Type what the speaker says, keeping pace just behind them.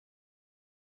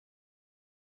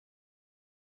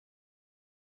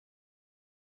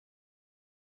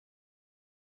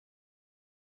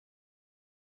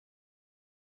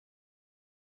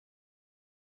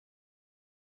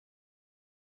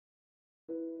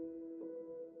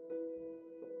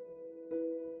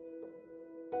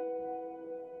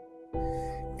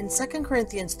In 2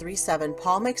 Corinthians 3:7,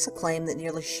 Paul makes a claim that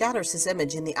nearly shatters his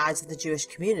image in the eyes of the Jewish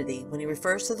community when he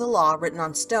refers to the law written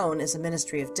on stone as a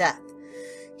ministry of death.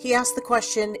 He asks the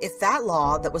question, if that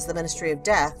law that was the ministry of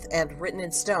death and written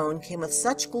in stone came with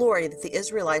such glory that the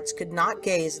Israelites could not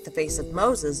gaze at the face of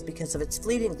Moses because of its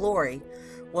fleeting glory,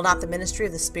 will not the ministry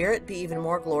of the Spirit be even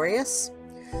more glorious?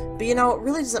 But it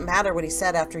really doesn't matter what he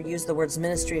said after he used the words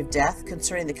ministry of death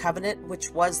concerning the covenant,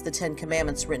 which was the 10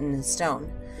 Commandments written in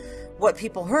stone. What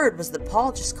people heard was that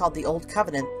Paul just called the Old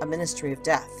Covenant a ministry of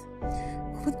death.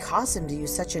 What would cause him to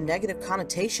use such a negative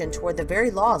connotation toward the very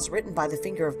laws written by the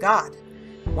finger of God?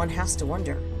 One has to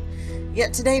wonder.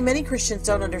 Yet today many Christians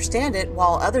don't understand it,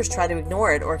 while others try to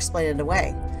ignore it or explain it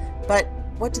away. But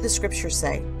what do the scriptures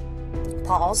say?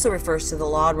 Paul also refers to the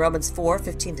law in Romans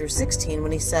 4:15 through 16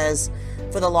 when he says,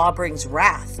 "For the law brings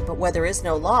wrath, but where there is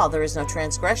no law, there is no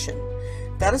transgression.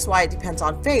 That is why it depends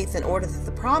on faith, in order that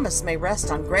the promise may rest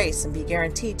on grace and be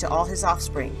guaranteed to all his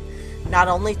offspring, not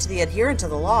only to the adherent of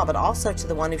the law, but also to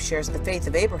the one who shares the faith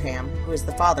of Abraham, who is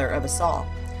the father of us all."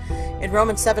 In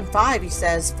Romans 7:5 he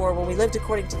says, "For when we lived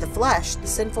according to the flesh, the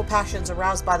sinful passions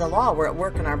aroused by the law were at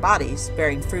work in our bodies,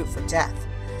 bearing fruit for death."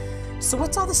 So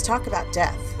what's all this talk about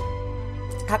death?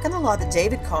 How can the law that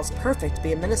David calls perfect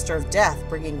be a minister of death,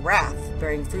 bringing wrath,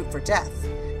 bearing fruit for death?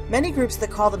 Many groups that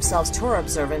call themselves Torah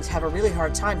observant have a really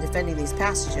hard time defending these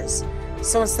passages.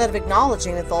 So instead of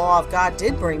acknowledging that the law of God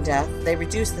did bring death, they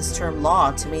reduce this term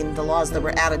law to mean the laws that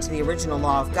were added to the original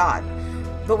law of God.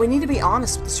 But we need to be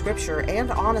honest with the scripture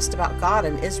and honest about God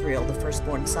and Israel, the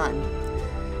firstborn son.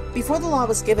 Before the law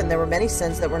was given, there were many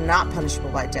sins that were not punishable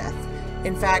by death.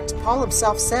 In fact, Paul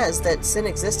himself says that sin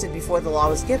existed before the law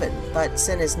was given, but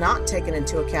sin is not taken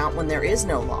into account when there is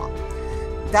no law.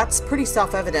 That's pretty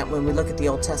self-evident when we look at the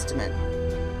Old Testament.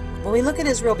 When we look at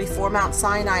Israel before Mount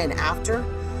Sinai and after,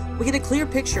 we get a clear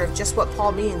picture of just what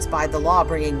Paul means by the law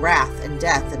bringing wrath and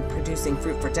death and producing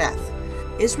fruit for death.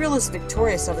 Israel is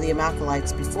victorious over the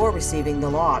Amalekites before receiving the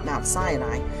law at Mount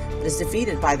Sinai, but is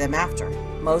defeated by them after.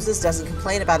 Moses doesn't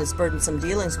complain about his burdensome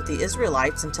dealings with the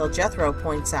Israelites until Jethro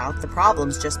points out the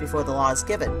problems just before the law is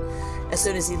given. As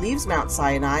soon as he leaves Mount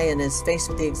Sinai and is faced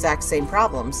with the exact same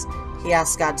problems, he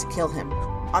asks God to kill him.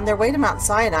 On their way to Mount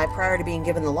Sinai prior to being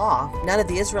given the law, none of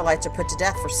the Israelites are put to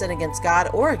death for sin against God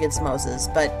or against Moses,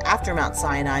 but after Mount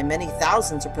Sinai, many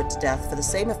thousands are put to death for the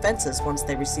same offenses once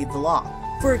they receive the law.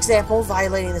 For example,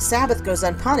 violating the Sabbath goes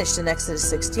unpunished in Exodus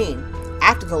 16.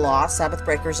 After the law, Sabbath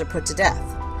breakers are put to death.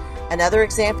 Another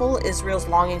example, Israel's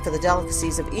longing for the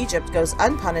delicacies of Egypt goes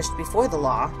unpunished before the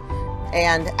law,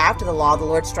 and after the law, the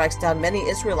Lord strikes down many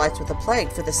Israelites with a plague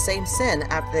for the same sin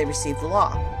after they receive the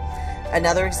law.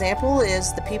 Another example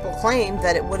is the people claim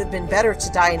that it would have been better to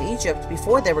die in Egypt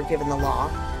before they were given the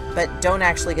law, but don't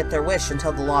actually get their wish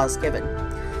until the law is given.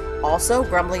 Also,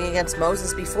 grumbling against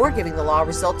Moses before giving the law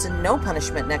results in no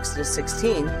punishment in Exodus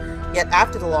 16, yet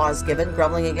after the law is given,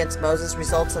 grumbling against Moses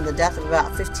results in the death of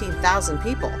about 15,000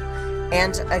 people.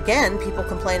 And again, people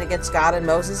complain against God and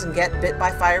Moses and get bit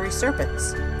by fiery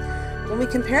serpents. When we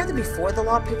compare the before the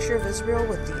law picture of Israel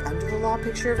with the under the law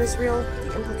picture of Israel,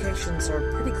 the implications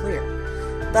are pretty clear.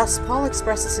 Thus, Paul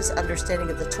expresses his understanding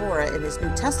of the Torah in his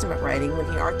New Testament writing when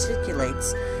he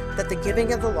articulates that the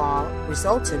giving of the law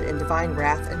resulted in divine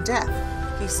wrath and death.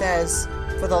 He says,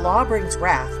 "For the law brings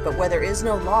wrath, but where there is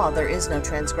no law, there is no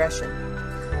transgression."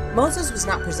 Moses was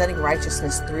not presenting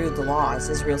righteousness through the law as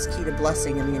Israel's key to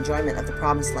blessing and the enjoyment of the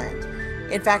Promised Land.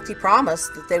 In fact, he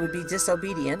promised that they would be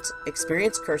disobedient,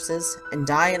 experience curses, and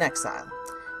die in exile.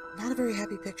 Not a very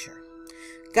happy picture.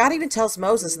 God even tells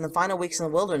Moses in the final weeks in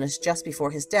the wilderness just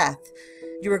before his death,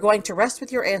 "You are going to rest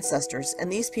with your ancestors, and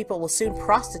these people will soon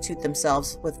prostitute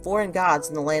themselves with foreign gods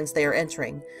in the lands they are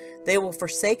entering. They will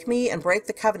forsake me and break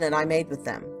the covenant I made with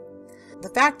them." The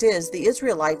fact is, the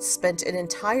Israelites spent an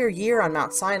entire year on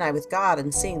Mount Sinai with God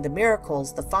and seeing the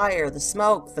miracles, the fire, the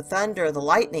smoke, the thunder, the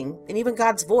lightning, and even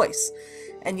God's voice.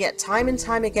 And yet time and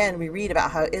time again we read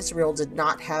about how Israel did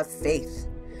not have faith.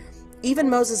 Even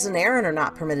Moses and Aaron are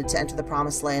not permitted to enter the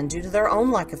Promised Land due to their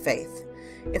own lack of faith.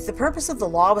 If the purpose of the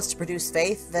law was to produce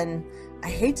faith, then I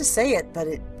hate to say it, but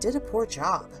it did a poor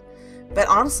job. But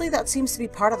honestly, that seems to be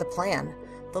part of the plan.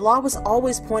 The law was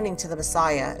always pointing to the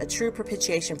Messiah, a true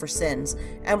propitiation for sins,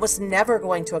 and was never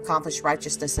going to accomplish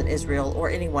righteousness in Israel or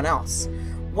anyone else.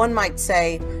 One might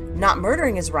say, not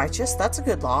murdering is righteous, that's a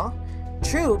good law.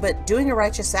 True, but doing a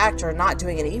righteous act or not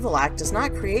doing an evil act does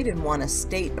not create in one a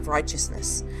state of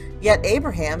righteousness. Yet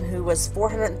Abraham, who was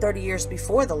 430 years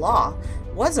before the law,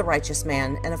 was a righteous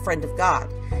man and a friend of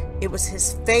God. It was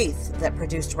his faith that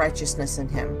produced righteousness in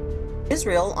him.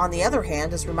 Israel, on the other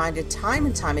hand, is reminded time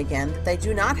and time again that they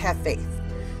do not have faith.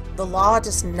 The law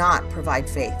does not provide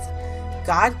faith.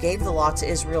 God gave the law to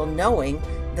Israel knowing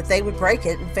that they would break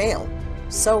it and fail.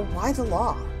 So why the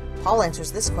law? Paul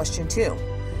answers this question too.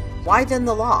 Why then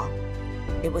the law?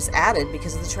 It was added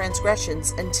because of the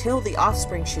transgressions until the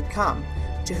offspring should come,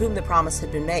 to whom the promise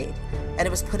had been made, and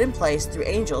it was put in place through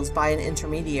angels by an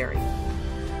intermediary.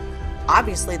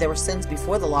 Obviously, there were sins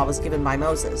before the law was given by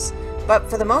Moses, but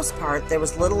for the most part, there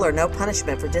was little or no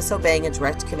punishment for disobeying a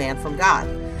direct command from God.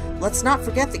 Let's not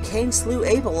forget that Cain slew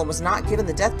Abel and was not given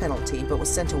the death penalty, but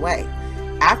was sent away.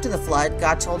 After the flood,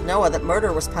 God told Noah that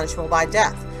murder was punishable by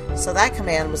death, so that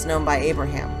command was known by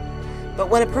Abraham. But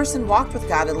when a person walked with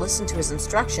God and listened to his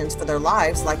instructions for their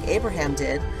lives like Abraham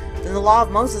did, then the law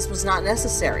of Moses was not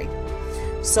necessary.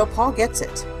 So Paul gets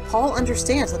it. Paul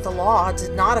understands that the law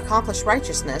did not accomplish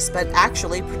righteousness, but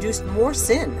actually produced more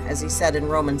sin, as he said in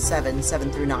Romans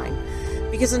 7:7-9.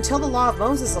 Because until the law of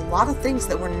Moses, a lot of things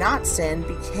that were not sin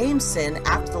became sin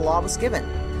after the law was given.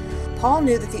 Paul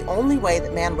knew that the only way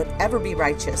that man would ever be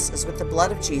righteous is with the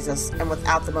blood of Jesus and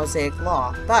without the Mosaic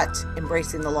law, but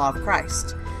embracing the law of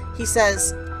Christ. He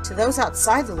says, "To those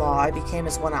outside the law I became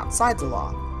as one outside the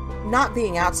law, not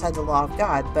being outside the law of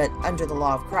God, but under the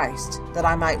law of Christ, that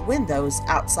I might win those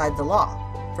outside the law."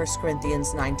 1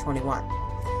 Corinthians 9:21.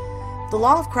 The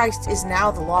law of Christ is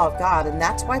now the law of God, and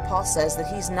that's why Paul says that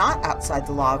he's not outside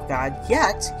the law of God,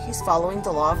 yet he's following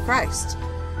the law of Christ.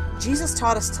 Jesus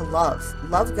taught us to love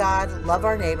God, love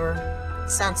our neighbor.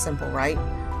 Sounds simple, right?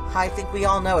 I think we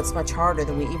all know it's much harder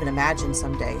than we even imagine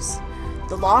some days.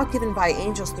 The law given by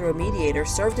angels through a mediator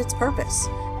served its purpose.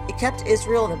 It kept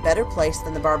Israel in a better place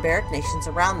than the barbaric nations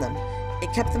around them.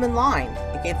 It kept them in line.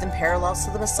 It gave them parallels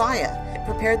to the Messiah. It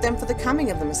prepared them for the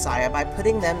coming of the Messiah by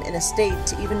putting them in a state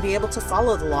to even be able to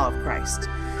follow the law of Christ.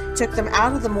 It took them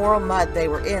out of the moral mud they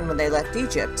were in when they left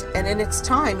Egypt, and in its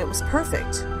time it was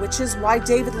perfect, which is why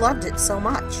David loved it so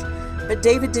much. But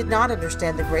David did not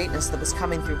understand the greatness that was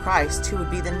coming through Christ, who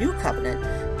would be the new covenant,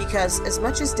 because as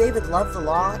much as David loved the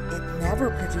law, it never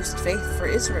produced faith for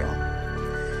Israel.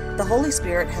 The Holy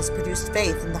Spirit has produced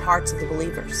faith in the hearts of the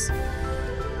believers.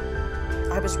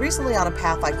 I was recently on a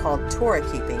path I called Torah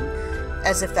keeping,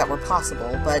 as if that were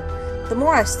possible, but the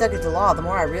more I studied the law, the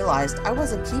more I realized I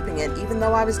wasn't keeping it, even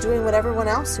though I was doing what everyone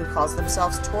else who calls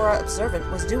themselves Torah observant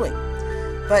was doing.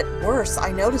 But worse,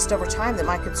 I noticed over time that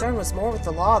my concern was more with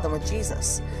the law than with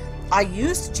Jesus. I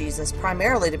used Jesus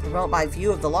primarily to promote my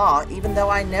view of the law, even though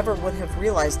I never would have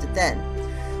realized it then.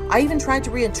 I even tried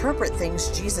to reinterpret things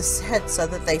Jesus said so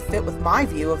that they fit with my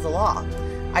view of the law.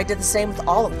 I did the same with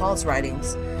all of Paul's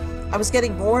writings. I was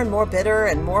getting more and more bitter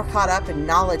and more caught up in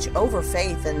knowledge over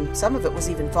faith, and some of it was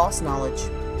even false knowledge.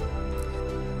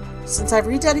 Since I've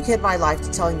rededicated my life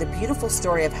to telling the beautiful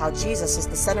story of how Jesus is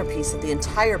the centerpiece of the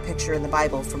entire picture in the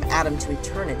Bible from Adam to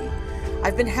eternity,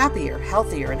 I've been happier,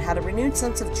 healthier, and had a renewed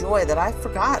sense of joy that I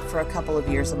forgot for a couple of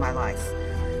years of my life.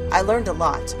 I learned a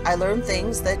lot. I learned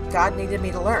things that God needed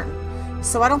me to learn.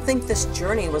 So I don't think this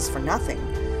journey was for nothing.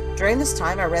 During this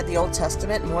time, I read the Old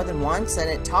Testament more than once, and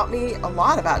it taught me a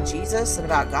lot about Jesus and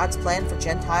about God's plan for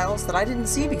Gentiles that I didn't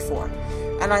see before.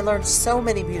 And I learned so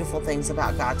many beautiful things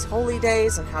about God's holy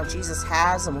days and how Jesus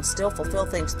has and will still fulfill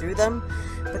things through them.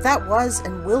 But that was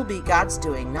and will be God's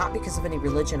doing, not because of any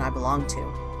religion I belong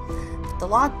to. The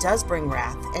law does bring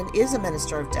wrath and is a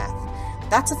minister of death.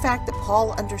 That's a fact that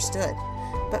Paul understood.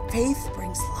 But faith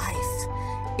brings life.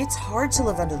 It's hard to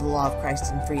live under the law of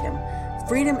Christ in freedom.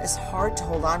 Freedom is hard to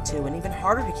hold on to and even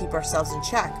harder to keep ourselves in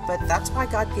check, but that's why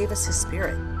God gave us His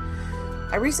Spirit.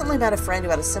 I recently met a friend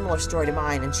who had a similar story to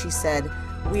mine, and she said,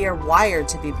 "We are wired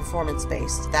to be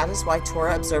performance-based. That is why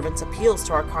Torah observance appeals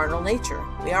to our carnal nature.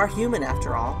 We are human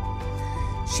after all."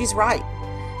 She's right.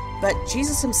 But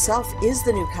Jesus Himself is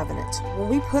the new covenant. When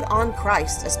we put on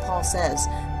Christ, as Paul says,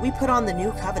 we put on the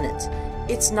new covenant.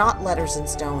 It's not letters in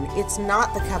stone. It's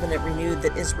not the covenant renewed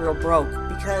that Israel broke,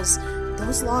 because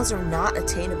those laws are not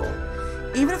attainable.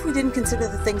 Even if we didn't consider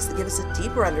the things that give us a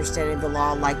deeper understanding of the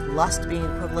law, like lust being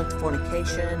equivalent to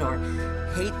fornication or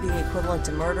hate being equivalent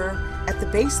to murder, at the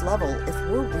base level, if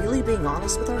we're really being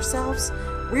honest with ourselves,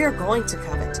 we are going to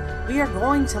covet. We are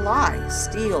going to lie,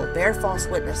 steal, bear false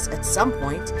witness at some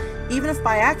point, even if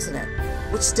by accident,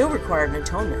 which still required an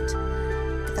atonement.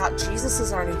 Without Jesus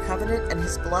as our new covenant and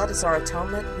His blood as our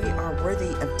atonement, we are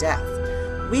worthy of death.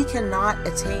 We cannot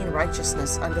attain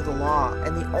righteousness under the law,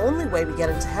 and the only way we get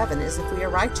into heaven is if we are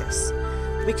righteous.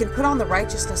 We can put on the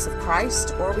righteousness of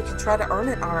Christ, or we can try to earn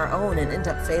it on our own and end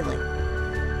up failing.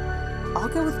 I'll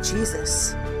go with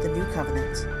Jesus, the new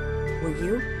covenant. Will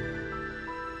you?